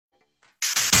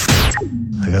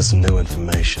I got some new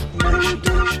information.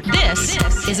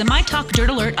 This is a myTalk Dirt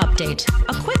Alert update.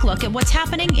 A quick look at what's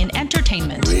happening in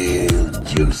entertainment. Real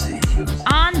juicy.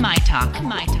 On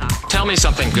myTalk. Tell me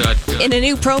something good. In a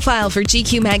new profile for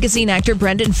GQ magazine, actor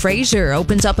Brendan Fraser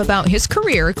opens up about his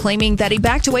career, claiming that he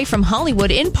backed away from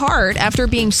Hollywood in part after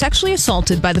being sexually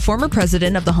assaulted by the former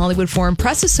president of the Hollywood Foreign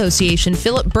Press Association,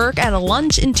 Philip Burke, at a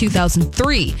lunch in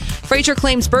 2003. Fraser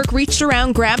claims Burke reached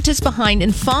around, grabbed his behind,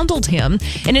 and fondled him.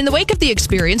 And in the wake of the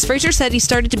experience, Fraser said he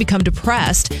started to become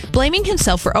depressed, blaming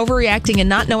himself for overreacting and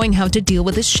not knowing how to deal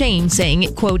with his shame,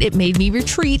 saying, quote, "It made me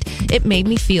retreat. It made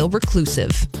me feel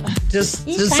reclusive." Just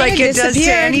like it does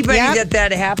to anybody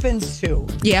that happens to.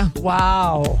 Yeah.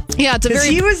 Wow. Yeah, it's a very...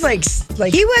 He was like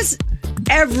he was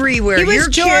everywhere. He was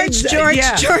George of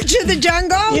the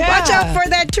Jungle. Yeah. Watch out for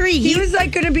that tree. He was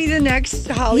like going to be the next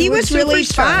Hollywood He was really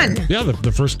superstar. fun. Yeah,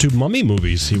 the first two Mummy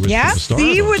movies, he was the star.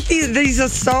 See what these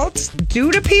assaults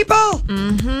do to people?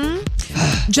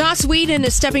 Mm-hmm. Joss Whedon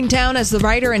is stepping down as the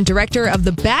writer and director of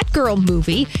the BATGIRL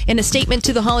movie. In a statement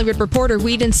to The Hollywood Reporter,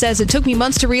 Whedon says, "It took me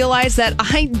months to realize that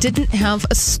I didn't have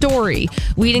a story."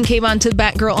 Whedon came on to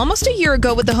BATGIRL almost a year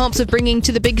ago with the hopes of bringing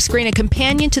to the big screen a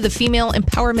companion to the female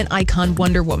empowerment icon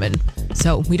Wonder Woman.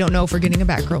 So we don't know if we're getting a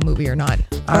BATGIRL movie or not.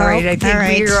 All right, I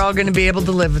think we're all going to be able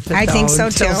to live with it. I think so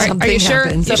too. Are you sure?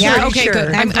 Yeah, okay,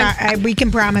 good. We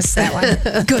can promise that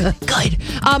one. Good.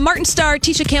 Martin star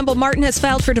Tisha Campbell-Martin has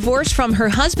filed for divorce from her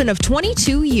husband of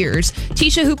 22 years.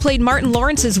 Tisha, who played Martin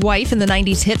Lawrence's wife in the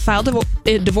 90s hit, filed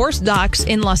divorce docs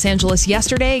in Los Angeles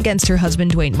yesterday against her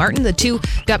husband, Dwayne Martin. The two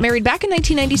got married back in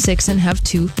 1996 and have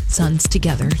 2 sons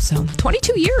together. So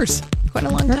 22 years. Quite a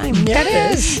long time. Yeah,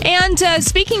 that is. And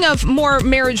speaking of more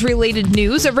marriage-related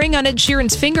news, a ring on Ed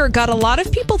Sheeran's finger got a lot of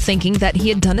people thinking that he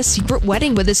had done a secret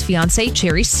wedding with his fiancée,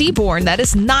 Cherry Seaborn. That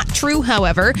is not true,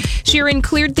 however. Sheeran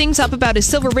cleared things up about his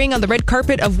silver ring on the red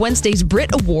carpet of Wednesday's Brit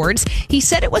Awards. He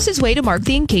said it was his way to mark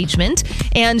the engagement.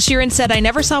 And Sheeran said, "I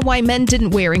never saw why men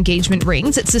didn't wear engagement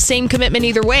rings. It's the same commitment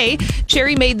either way.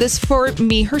 Cherry made this for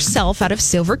me herself out of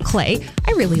silver clay.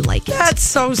 I really like it." That's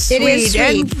so sweet. It is sweet.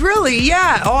 And really,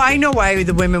 yeah. Oh, I know why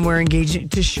the women were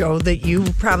engaged, to show that you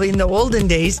probably in the olden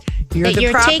days, you're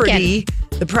the property. Taken.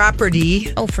 The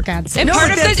property. Oh, for God's sake. And part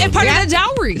of the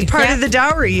dowry. Part of the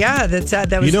dowry, yeah. That was the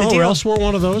deal. You know who else wore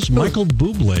one of those? Michael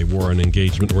Bublé wore an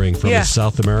engagement ring from his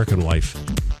South American wife.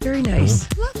 Very nice.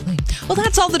 Lovely. Well,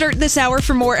 that's all the dirt this hour.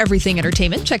 For more everything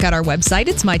entertainment, check out our website.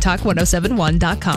 It's mytalk1071.com.